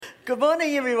Good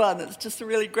morning, everyone. It's just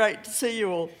really great to see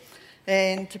you all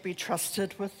and to be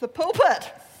trusted with the pulpit.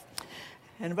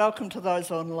 And welcome to those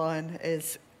online,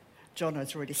 as John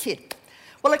has already said.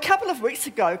 Well, a couple of weeks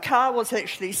ago, Carl was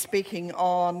actually speaking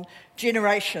on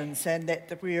generations and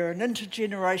that we are an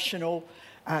intergenerational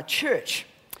church.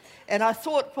 And I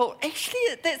thought, well, actually,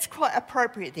 that's quite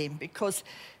appropriate then, because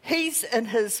he's in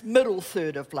his middle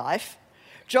third of life.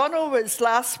 John was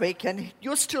last week, and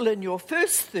you're still in your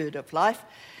first third of life,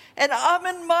 and I'm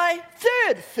in my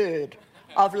third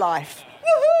of life.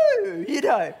 Woohoo! You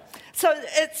know. So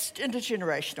it's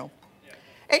intergenerational.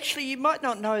 Actually, you might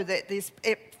not know that there's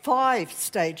 5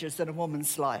 stages in a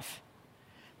woman's life.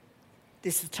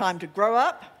 There's the time to grow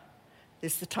up,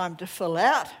 there's the time to fill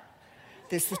out,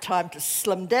 there's the time to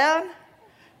slim down,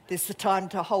 there's the time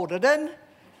to hold it in,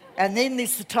 and then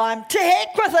there's the time to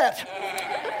heck with it.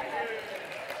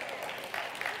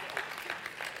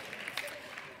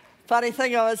 Funny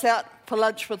thing, I was out for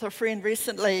lunch with a friend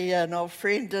recently, an old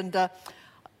friend, and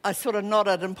I sort of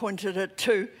nodded and pointed at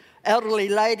 2 elderly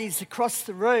ladies across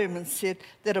the room and said,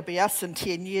 that'll be us in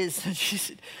 10 years. And she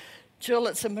said, Jill,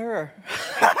 it's a mirror.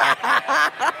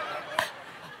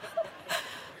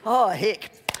 Oh, heck.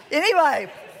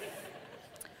 Anyway,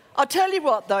 I'll tell you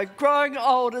what, though, growing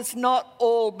old is not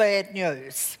all bad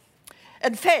news.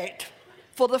 In fact,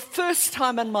 for the first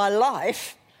time in my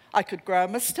life, I could grow a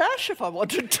moustache if I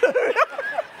wanted to.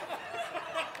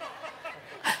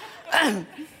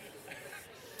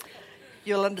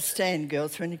 You'll understand,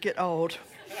 girls, when you get old.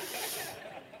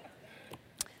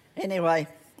 Anyway,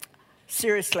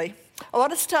 seriously, I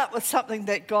want to start with something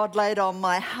that God laid on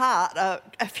my heart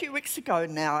a few weeks ago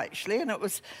now, actually, and it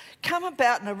was come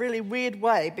about in a really weird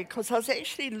way because I was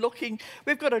actually looking.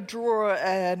 We've got a drawer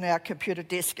in our computer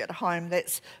desk at home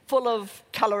that's full of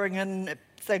colouring in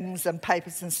things and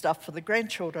papers and stuff for the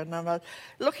grandchildren, and I was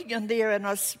looking in there and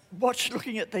I was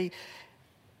looking at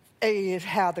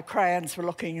how the crayons were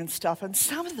looking and stuff, and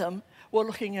some of them were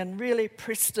looking in really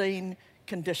pristine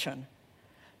condition.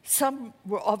 Some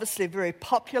were obviously very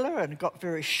popular and got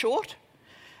very short,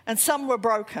 and some were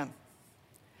broken.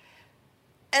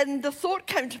 And the thought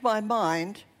came to my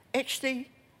mind, actually,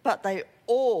 but they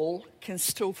all can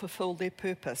still fulfill their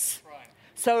purpose. Right.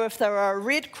 So if they were a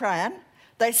red crayon,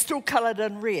 they still coloured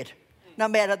in red, no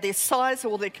matter their size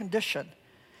or their condition.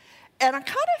 And I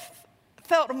kind of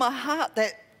felt in my heart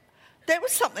that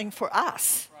was something for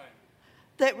us, right,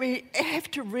 that we have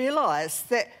to realise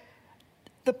that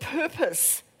the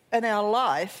purpose in our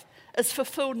life is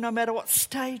fulfilled no matter what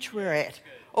stage we're at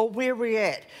or where we're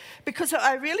at. Because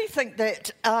I really think that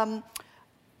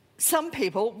some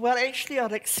people, well, actually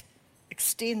I'd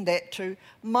extend that to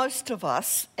most of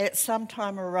us at some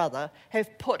time or other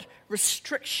have put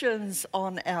restrictions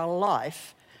on our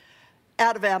life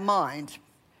out of our mind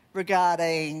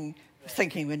regarding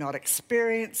thinking we're not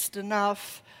experienced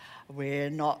enough, we're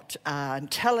not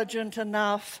intelligent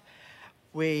enough,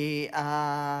 we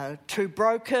are too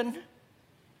broken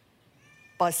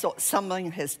by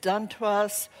something has done to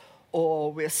us,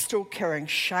 or we're still carrying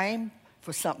shame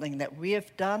for something that we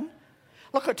have done.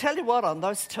 Look, I'll tell you what, on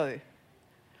those 2,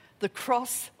 the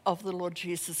cross of the Lord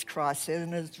Jesus Christ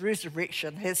and his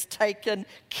resurrection has taken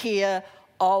care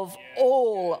of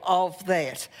all of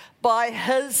that. By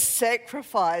his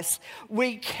sacrifice,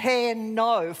 we can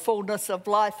know fullness of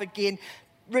life again,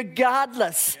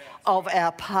 regardless of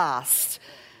our past.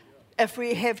 If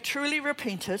we have truly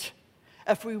repented,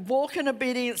 if we walk in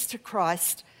obedience to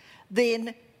Christ,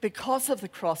 then because of the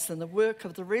cross and the work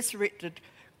of the resurrected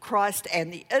Christ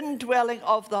and the indwelling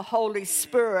of the Holy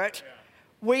Spirit,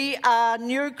 we are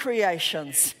new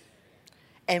creations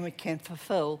and we can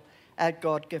fulfill our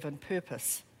God-given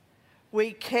purpose.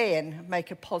 We can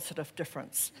make a positive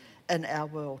difference in our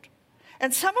world.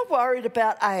 And some are worried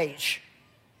about age.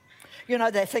 You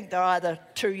know, they think they're either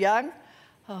too young,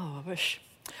 oh, I wish,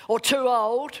 or too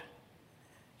old.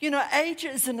 You know, age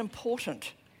isn't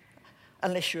important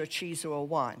unless you're a cheese or a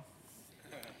wine.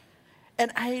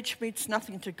 And age means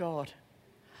nothing to God.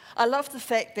 I love the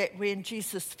fact that when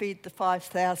Jesus fed the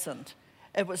 5,000,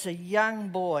 it was a young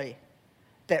boy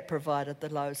that provided the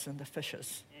loaves and the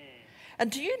fishes.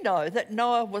 And do you know that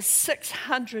Noah was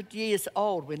 600 years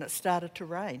old when it started to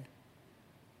rain?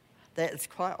 That is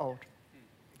quite old.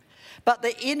 But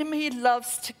the enemy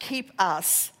loves to keep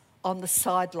us on the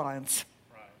sidelines.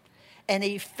 Right. And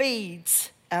he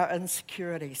feeds our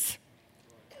insecurities.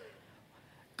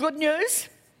 Good news,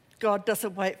 God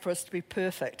doesn't wait for us to be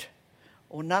perfect,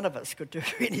 or none of us could do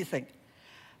anything.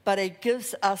 But he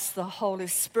gives us the Holy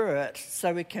Spirit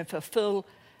so we can fulfill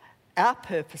our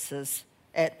purposes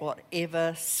at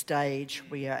whatever stage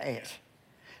we are at.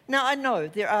 Now, I know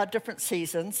there are different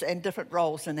seasons and different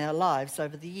roles in our lives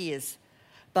over the years,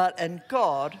 but in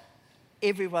God,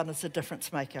 everyone is a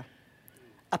difference maker,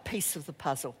 a piece of the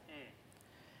puzzle.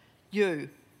 You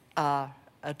are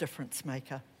a difference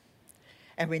maker,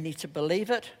 and we need to believe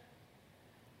it,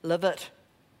 live it,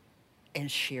 and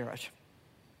share it.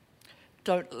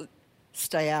 Don't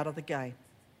stay out of the game.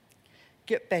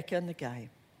 Get back in the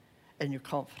game in your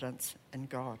confidence in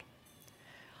God.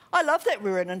 I love that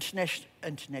we're an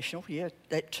international, yeah,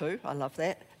 that too, I love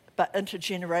that, but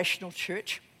intergenerational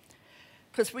church,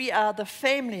 because we are the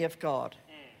family of God.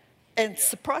 And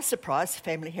surprise, surprise,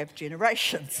 family have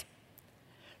generations.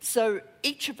 So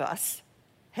each of us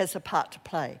has a part to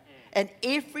play. And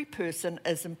every person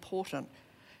is important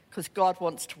because God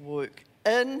wants to work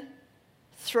in,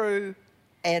 through,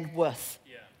 and with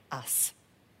us.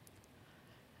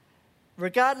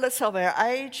 Regardless of our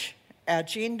age, our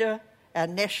gender, our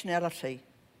nationality.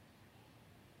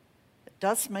 It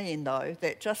does mean, though,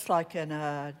 that just like in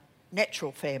a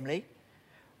natural family,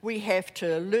 we have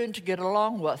to learn to get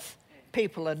along with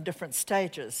people in different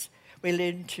stages. We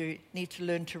need to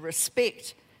learn to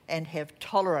respect and have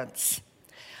tolerance.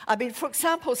 I mean, for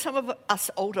example, some of us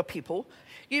older people,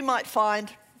 you might find,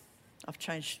 I've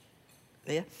changed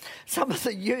there, some of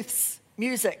the youth's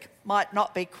music might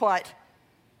not be quite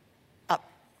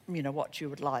up, what you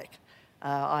would like,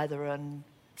 either in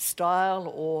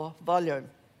style or volume.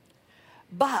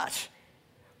 But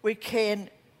we can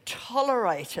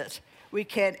tolerate it, we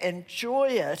can enjoy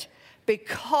it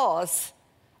because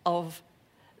of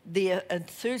their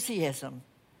enthusiasm,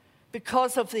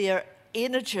 because of their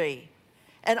energy.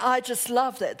 And I just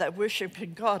love that they're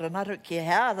worshiping God, and I don't care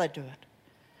how they do it,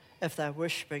 if they're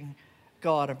worshiping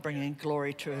God and bringing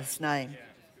glory to His name.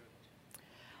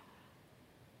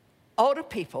 Older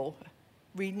people,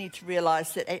 we need to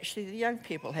realise that actually the young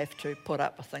people have to put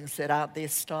up with things that aren't their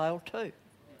style too.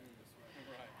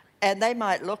 And they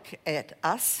might look at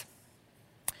us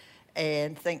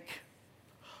and think,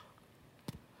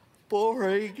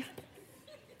 boring.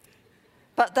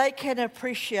 But they can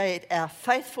appreciate our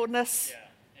faithfulness,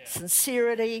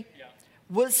 sincerity,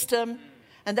 wisdom,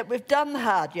 and that we've done the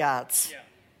hard yards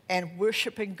and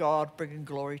worshipping God, bringing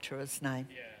glory to His name.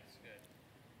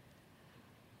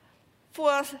 For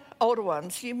us older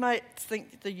ones, you might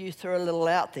think the youth are a little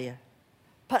out there.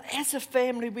 But as a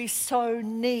family, we so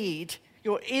need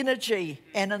your energy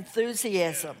and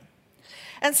enthusiasm.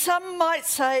 And some might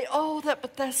say,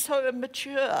 but they're so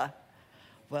immature.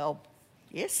 Well,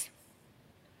 yes.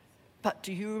 But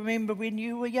do you remember when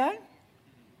you were young?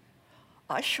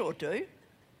 I sure do.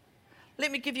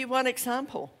 Let me give you one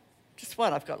example. Just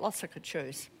one, I've got lots I could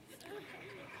choose.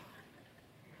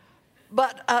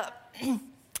 But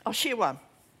I'll share one.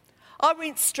 I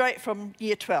went straight from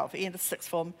year 12, end of sixth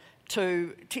form,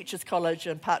 to Teachers College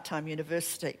and part-time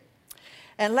university.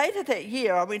 And later that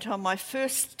year, I went on my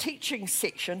first teaching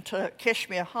section to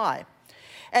Cashmere High.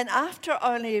 And after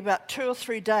only about 2 or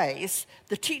 3 days,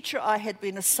 the teacher I had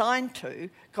been assigned to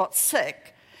got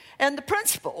sick, and the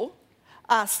principal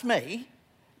asked me,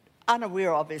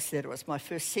 unaware obviously that it was my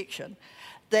first section,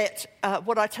 that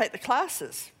would I take the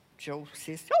classes? Jill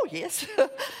says, oh yes.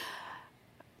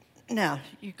 Now,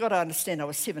 you've got to understand I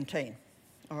was 17,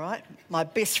 all right? My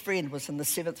best friend was in the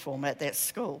 7th form at that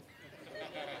school.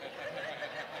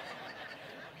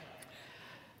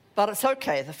 But it's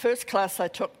okay. The first class I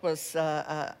took was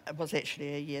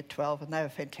actually a year 12, and they were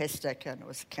fantastic, and it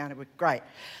was accounting was great.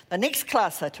 The next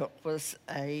class I took was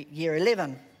a year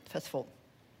 11, 5th form.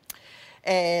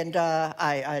 And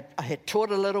I had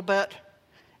taught a little bit,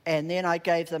 and then I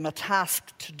gave them a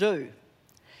task to do.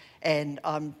 And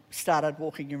I started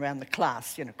walking around the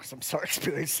class, because I'm so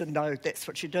experienced and know that's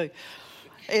what you do.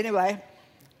 Anyway,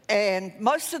 and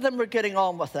most of them were getting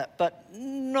on with it, but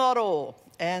not all.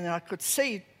 And I could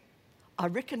see, I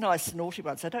recognised the naughty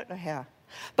ones. I don't know how,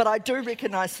 but I do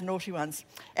recognise the naughty ones.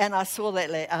 And I saw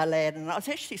that lad, and I was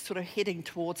actually sort of heading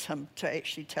towards him to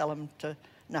actually tell him to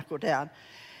knuckle down.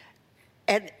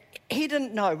 And he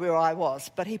didn't know where I was,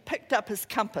 but he picked up his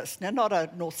compass. Now, not a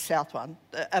north-south one,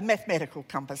 a mathematical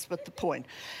compass with the point.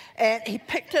 And he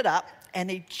picked it up, and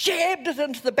he jabbed it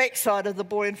into the backside of the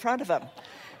boy in front of him.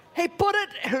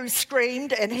 Who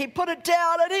screamed, and he put it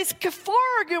down, and he's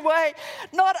guffawing away,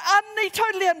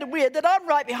 totally unaware that I'm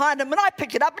right behind him, and I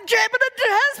pick it up and jam it into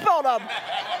his bottom.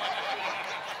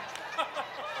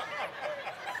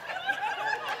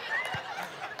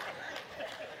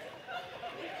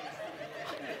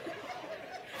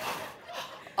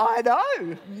 I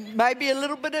know, maybe a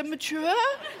little bit immature.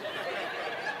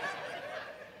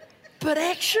 But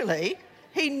actually,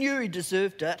 he knew he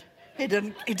deserved it. He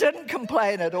didn't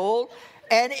complain at all.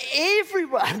 And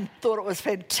everyone thought it was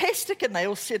fantastic, and they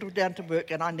all settled down to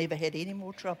work, and I never had any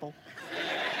more trouble.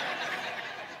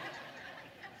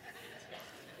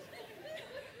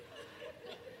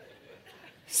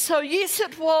 So yes,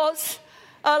 it was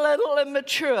a little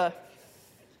immature.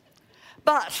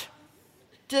 But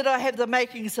did I have the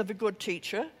makings of a good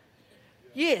teacher?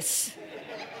 Yes.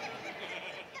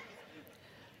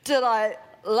 Did I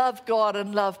love God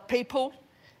and love people?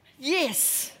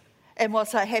 Yes. And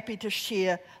was I happy to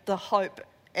share the hope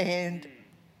and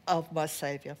of my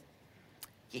Saviour?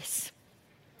 Yes.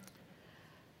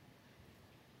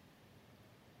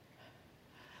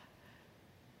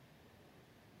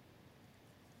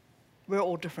 We're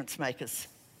all difference makers,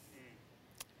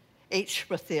 each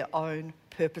with their own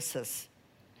purposes.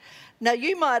 Now,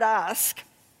 you might ask,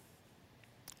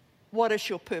 what is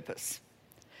your purpose?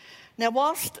 Now,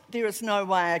 whilst there is no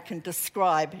way I can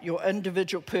describe your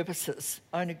individual purposes,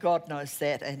 only God knows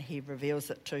that and He reveals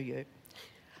it to you,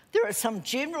 there are some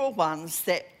general ones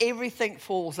that everything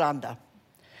falls under.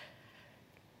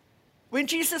 When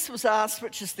Jesus was asked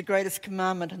which is the greatest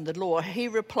commandment in the law, He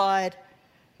replied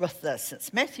with this.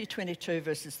 It's Matthew 22,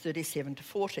 verses 37 to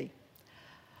 40.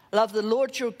 Love the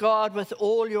Lord your God with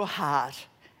all your heart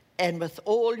and with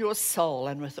all your soul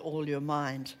and with all your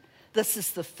mind. This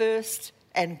is the first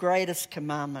and greatest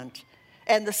commandment.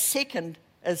 And the second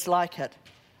is like it.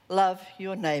 Love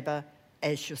your neighbour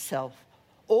as yourself.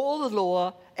 All the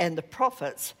law and the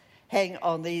prophets hang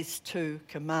on these two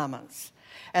commandments.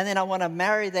 And then I want to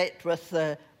marry that with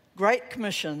the Great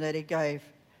Commission that He gave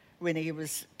when He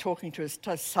was talking to His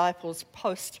disciples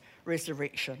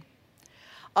post-resurrection.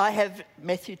 I have,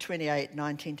 Matthew 28,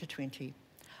 19 to 20.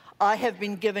 I have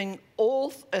been given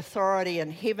all authority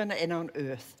in heaven and on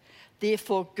earth.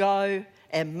 Therefore go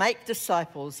and make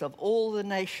disciples of all the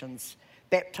nations,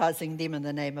 baptizing them in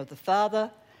the name of the Father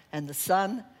and the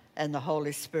Son and the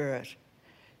Holy Spirit.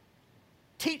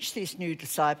 Teach these new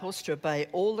disciples to obey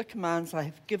all the commands I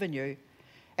have given you,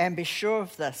 and be sure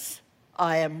of this,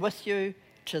 I am with you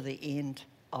to the end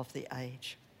of the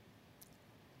age.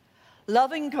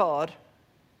 Loving God,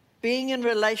 being in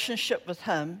relationship with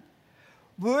Him,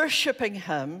 worshipping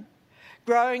Him,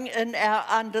 growing in our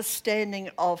understanding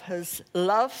of His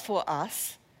love for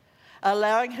us,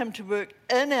 allowing Him to work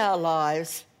in our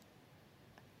lives,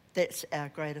 that's our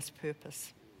greatest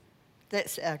purpose.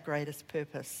 That's our greatest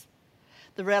purpose.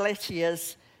 The reality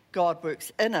is God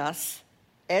works in us.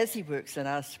 As He works in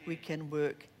us, we can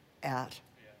work out.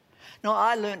 Now,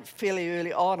 I learned fairly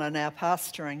early on in our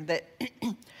pastoring that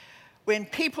when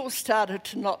people started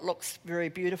to not look very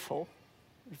beautiful,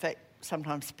 in fact,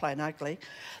 sometimes plain ugly,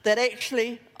 that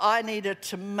actually I needed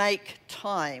to make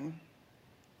time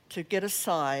to get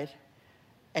aside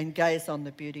and gaze on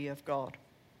the beauty of God.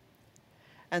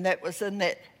 And that was in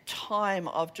that time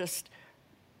of just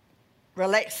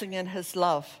relaxing in His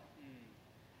love,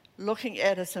 looking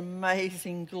at His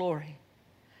amazing glory,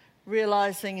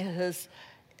 realizing His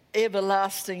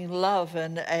everlasting love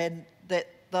and that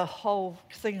the whole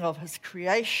thing of His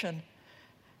creation,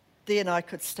 then I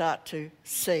could start to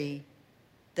see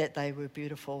that they were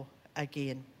beautiful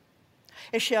again.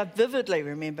 Actually, I vividly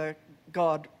remember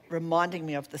God reminding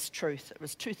me of this truth. It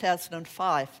was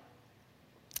 2005.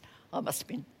 I must have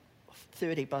been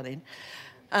 30 by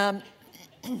then.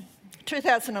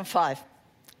 2005.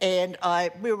 And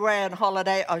we were away on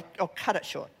holiday. I'll cut it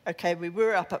short. Okay, we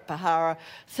were up at Pahara.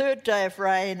 Third day of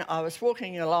rain, I was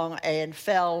walking along and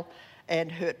fell and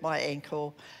hurt my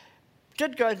ankle.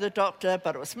 Did go to the doctor,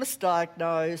 but it was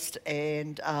misdiagnosed.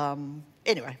 And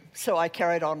anyway, so I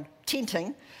carried on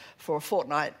tenting for a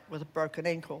fortnight with a broken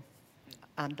ankle,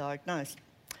 undiagnosed.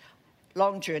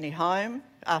 Long journey home.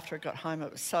 After I got home,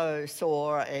 it was so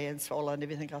sore and swollen and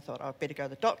everything. I thought I'd better go to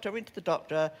the doctor. Went to the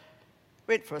doctor.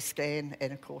 Went for a scan,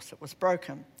 and of course it was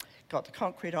broken. Got the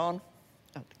concrete on,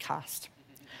 the cast,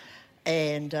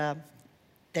 and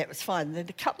that was fine. And then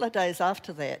a couple of days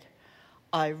after that,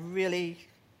 I really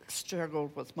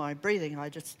struggled with my breathing. I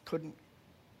couldn't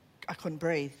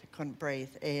breathe.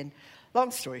 And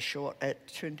long story short, it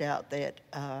turned out that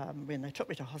when they took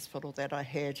me to hospital that I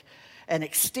had an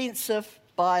extensive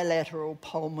bilateral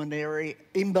pulmonary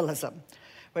embolism,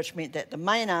 which meant that the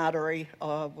main artery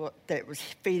that was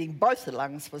feeding both the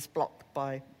lungs was blocked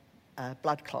by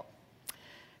blood clot.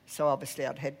 So obviously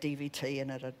I'd had DVT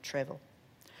and it had travelled.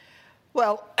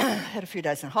 Well, had a few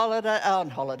days on holiday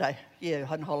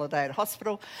at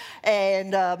hospital,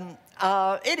 and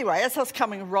Anyway, as I was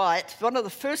coming right, one of the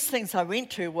first things I went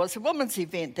to was a women's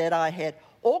event that I had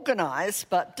organised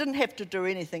but didn't have to do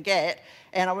anything at,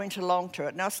 and I went along to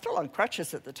it. Now, I was still on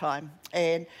crutches at the time,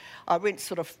 and I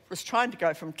was trying to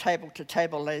go from table to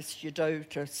table as you do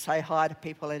to say hi to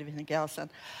people and everything else. And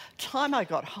the time I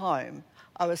got home,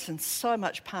 I was in so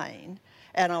much pain,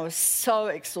 and I was so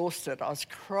exhausted. I was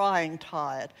crying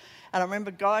tired. And I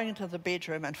remember going into the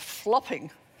bedroom and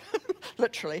flopping,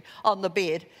 literally, on the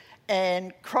bed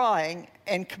and crying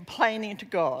and complaining to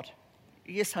God.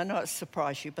 Yes, I know it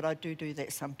surprised you, but I do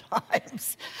that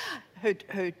sometimes.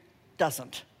 Who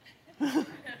doesn't?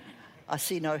 I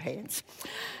see no hands.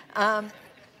 I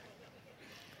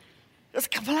was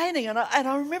complaining, and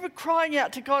I remember crying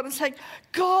out to God and saying,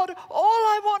 God, all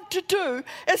I want to do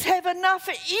is have enough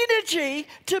energy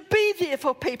to be there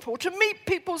for people, to meet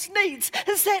people's needs.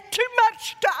 Is that too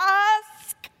much to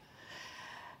ask?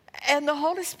 And the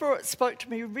Holy Spirit spoke to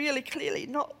me really clearly,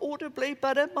 not audibly,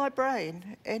 but in my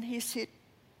brain. And he said,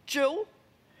 Jill,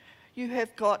 you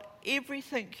have got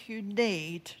everything you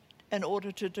need in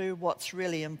order to do what's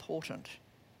really important.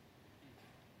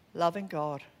 Loving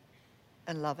God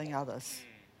and loving others.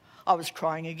 I was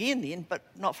crying again then, but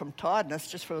not from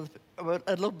tiredness, just for a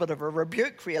little bit of a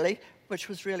rebuke, really, which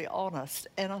was really honest.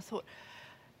 And I thought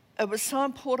it was so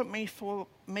important for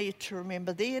me to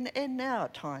remember then and now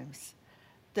at times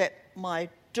that my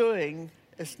doing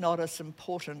is not as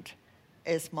important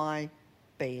as my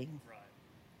being. Right.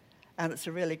 And it's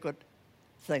a really good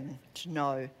thing to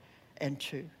know and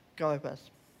to go with.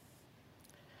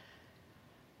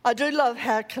 I do love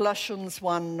how Colossians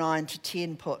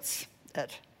 1:9-10 puts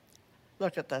it.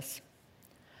 Look at this.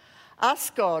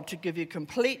 Ask God to give you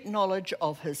complete knowledge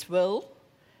of his will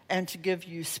and to give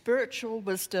you spiritual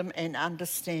wisdom and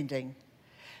understanding.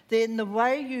 Then the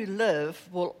way you live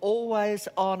will always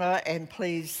honour and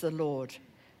please the Lord,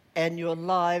 and your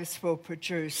lives will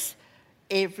produce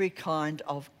every kind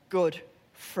of good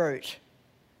fruit.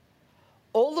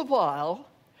 All the while,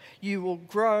 you will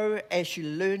grow as you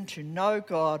learn to know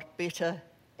God better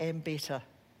and better.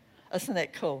 Isn't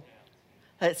that cool?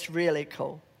 That's really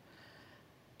cool.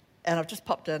 And I've just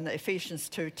popped in Ephesians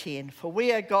 2:10. For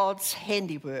we are God's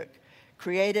handiwork,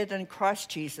 created in Christ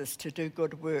Jesus to do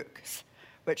good works,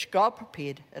 which God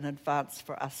prepared in advance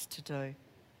for us to do.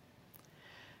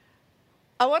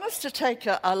 I want us to take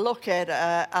a look at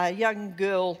a young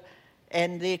girl,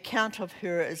 and the account of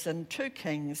her is in 2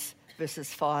 Kings,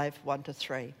 verses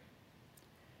 5:1-3.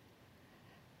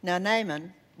 Now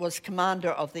Naaman was commander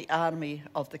of the army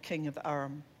of the king of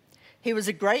Aram. He was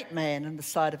a great man in the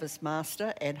sight of his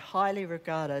master and highly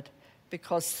regarded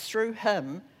because through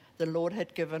him the Lord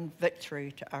had given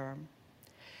victory to Aram.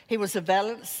 He was a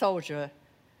valiant soldier,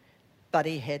 but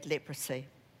he had leprosy.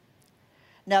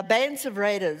 Now bands of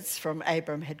raiders from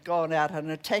Abram had gone out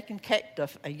and had taken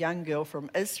captive a young girl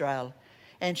from Israel,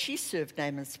 and she served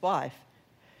Naaman's wife.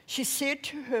 She said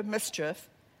to her mistress,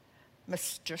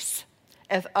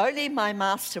 if only my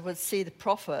master would see the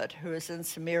prophet who is in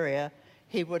Samaria,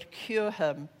 he would cure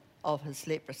him of his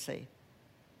leprosy.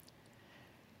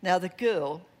 Now the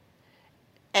girl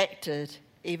acted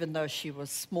even though she was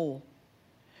small.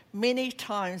 Many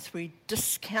times we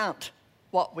discount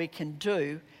what we can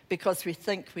do because we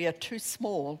think we are too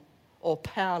small or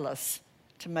powerless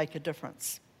to make a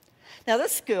difference. Now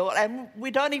this girl, and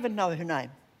we don't even know her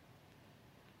name,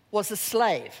 was a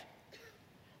slave,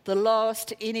 the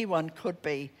lowest anyone could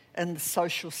be in the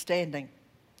social standing.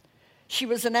 She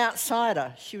was an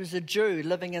outsider. She was a Jew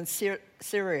living in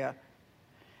Syria.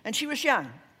 And she was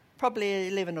young, probably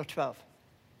 11 or 12.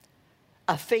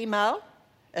 A female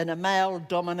in a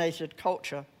male-dominated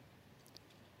culture.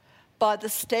 By the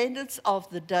standards of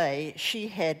the day, she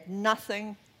had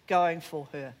nothing going for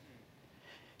her.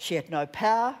 She had no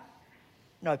power,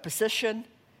 no position,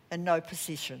 and no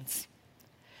possessions.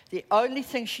 The only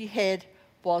thing she had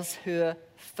was her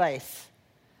faith,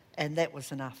 and that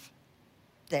was enough.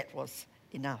 That was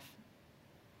enough.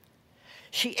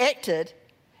 She acted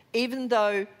even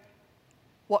though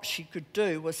what she could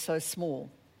do was so small.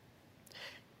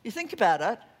 You think about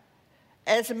it,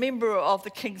 as a member of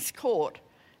the king's court,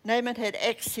 Naaman had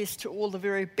access to all the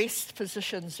very best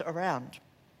physicians around,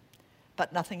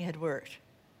 but nothing had worked.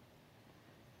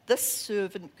 This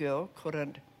servant girl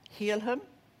couldn't heal him,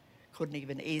 couldn't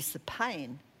even ease the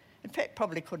pain. In fact,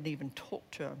 probably couldn't even talk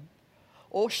to him.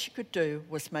 All she could do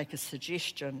was make a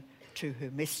suggestion to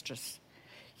her mistress.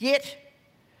 Yet,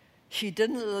 she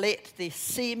didn't let the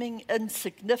seeming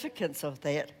insignificance of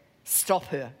that stop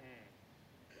her.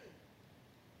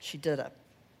 She did it.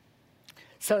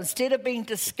 So instead of being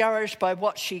discouraged by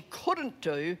what she couldn't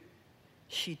do,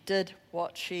 she did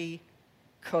what she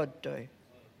could do.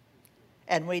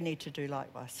 And we need to do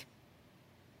likewise.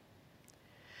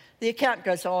 The account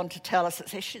goes on to tell us,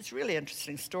 it's a really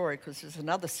interesting story because there's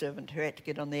another servant who had to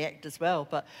get on the act as well,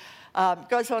 but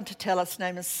goes on to tell us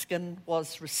Naaman's skin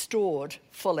was restored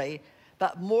fully,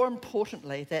 but more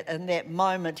importantly, that in that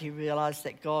moment he realised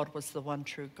that God was the one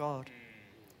true God.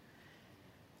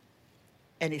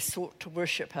 And he sought to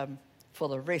worship him for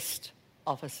the rest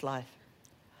of his life.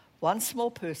 One small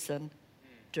person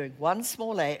doing one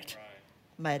small act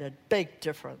made a big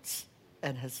difference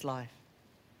in his life.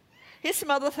 Here's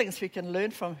some other things we can learn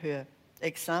from her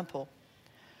example.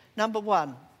 Number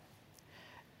one,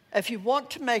 if you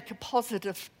want to make a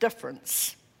positive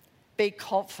difference, be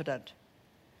confident.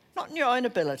 Not in your own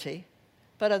ability,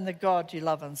 but in the God you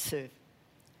love and serve.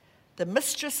 The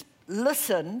mistress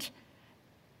listened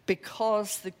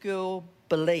because the girl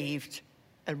believed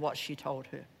in what she told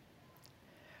her.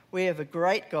 We have a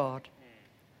great God.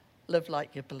 Live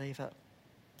like you believe it.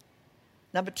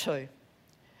 Number two,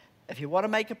 if you want to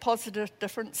make a positive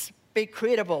difference, be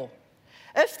credible.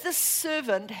 If the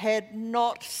servant had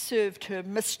not served her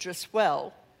mistress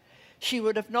well, she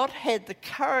would have not had the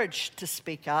courage to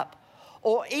speak up,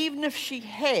 or even if she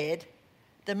had,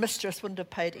 the mistress wouldn't have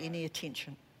paid any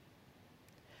attention.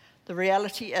 The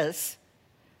reality is,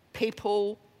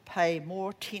 people pay more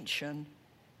attention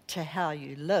to how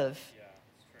you live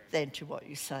than to what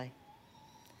you say.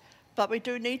 But we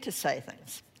do need to say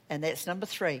things, and that's number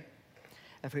three.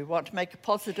 If we want to make a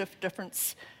positive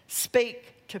difference,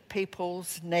 speak to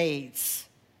people's needs.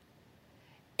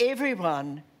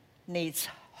 Everyone needs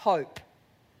hope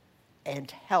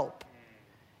and help,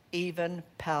 even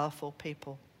powerful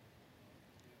people.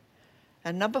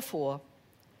 And number four,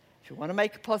 if you want to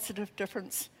make a positive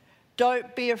difference,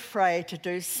 don't be afraid to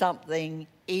do something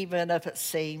even if it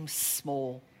seems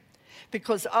small,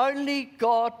 because only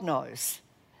God knows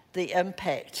the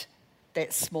impact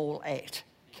that small act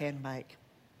can make.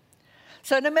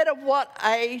 So no matter what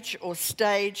age or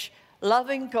stage,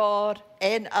 loving God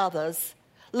and others,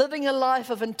 living a life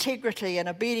of integrity and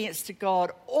obedience to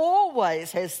God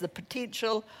always has the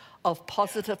potential of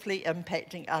positively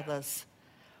impacting others.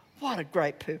 What a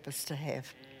great purpose to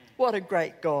have. What a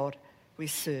great God we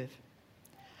serve.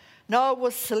 Noah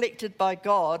was selected by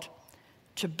God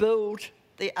to build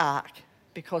the ark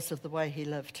because of the way he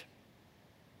lived.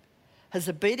 His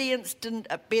obedience didn't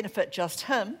benefit just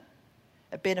him.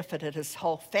 It benefited his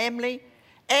whole family,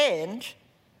 and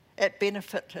it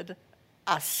benefited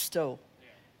us still.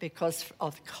 Because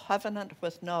of the covenant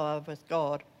with Noah, with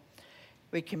God,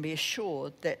 we can be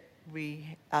assured that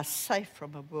we are safe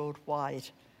from a worldwide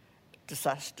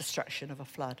destruction of a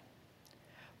flood.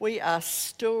 We are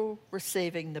still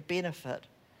receiving the benefit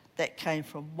that came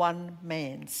from one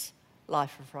man's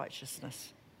life of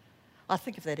righteousness. I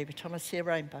think of that every time I see a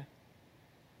rainbow.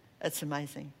 It's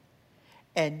amazing.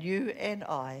 And you and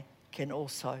I can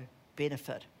also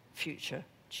benefit future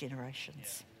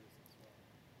generations.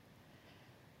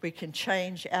 We can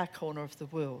change our corner of the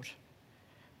world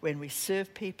when we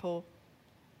serve people,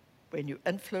 when you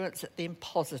influence them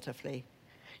positively.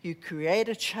 You create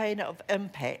a chain of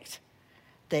impact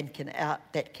that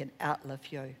can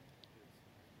outlive you.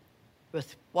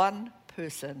 With one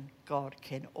person, God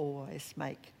can always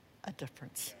make a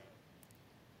difference.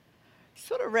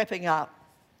 Sort of wrapping up,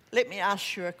 let me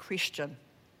ask you a question.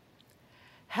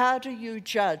 How do you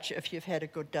judge if you've had a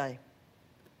good day?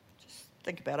 Just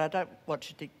think about it. I don't want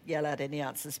you to yell out any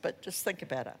answers, but just think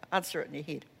about it. Answer it in your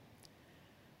head.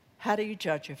 How do you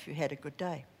judge if you had a good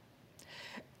day?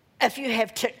 If you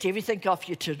have ticked everything off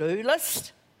your to-do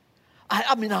list,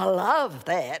 I love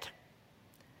that.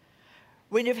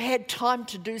 When you've had time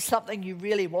to do something you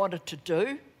really wanted to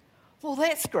do, well,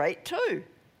 that's great too.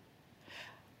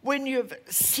 When you've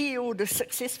sealed a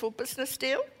successful business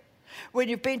deal, when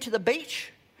you've been to the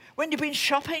beach, when you've been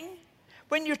shopping,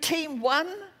 when your team won,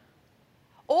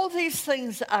 all these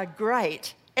things are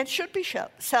great and should be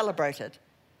celebrated.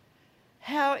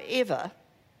 However,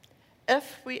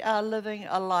 if we are living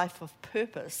a life of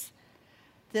purpose,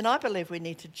 then I believe we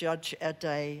need to judge our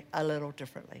day a little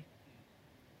differently.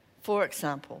 For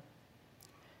example,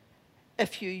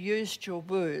 if you used your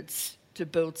words to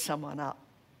build someone up,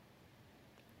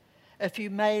 if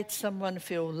you made someone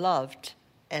feel loved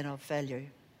and of value,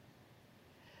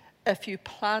 if you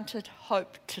planted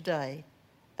hope today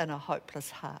in a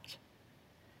hopeless heart,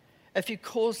 if you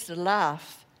caused a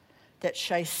laugh that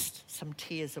chased some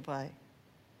tears away,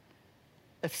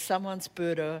 if someone's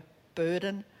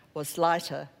burden was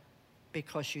lighter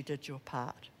because you did your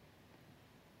part,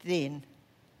 then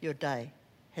your day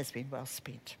has been well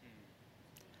spent.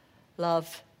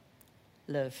 Love,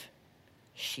 live,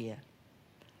 share.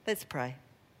 Let's pray.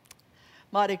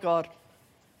 Mighty God,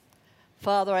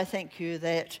 Father, I thank you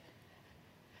that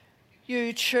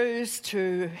you choose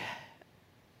to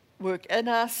work in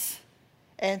us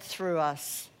and through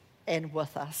us and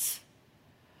with us.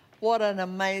 What an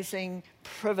amazing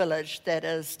privilege that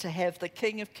is to have the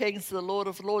King of Kings, the Lord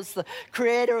of Lords, the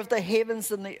creator of the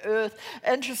heavens and the earth,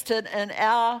 interested in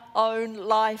our own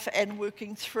life and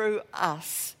working through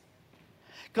us.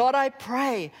 God, I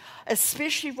pray,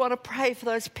 especially want to pray for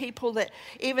those people that,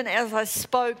 even as I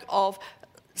spoke of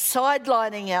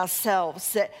sidelining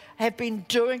ourselves, that have been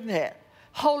doing that.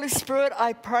 Holy Spirit,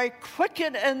 I pray,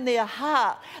 quicken in their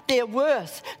heart, their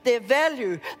worth, their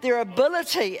value, their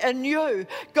ability in you.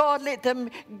 God, let them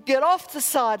get off the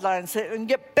sidelines and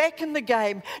get back in the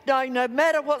game, knowing no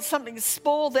matter what, something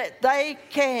small that they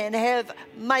can have,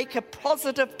 make a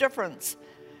positive difference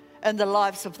in the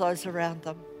lives of those around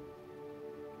them.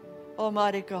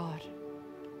 Almighty God,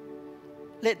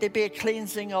 let there be a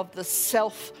cleansing of the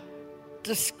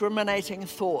self-discriminating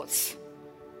thoughts.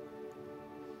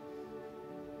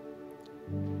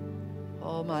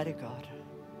 Almighty God,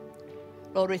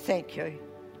 Lord, we thank you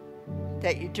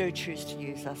that you do choose to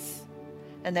use us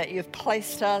and that you've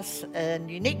placed us in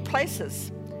unique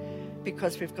places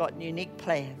because we've got unique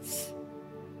plans.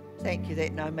 Thank you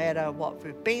that no matter what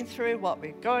we've been through, what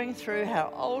we're going through,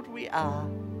 how old we are,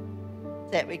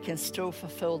 that we can still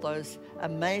fulfill those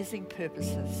amazing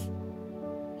purposes,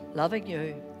 loving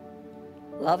you,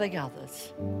 loving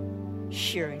others,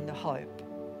 sharing the hope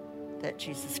that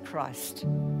Jesus Christ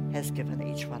has given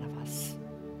each one of us.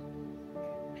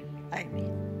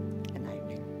 Amen and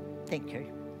amen. Thank you.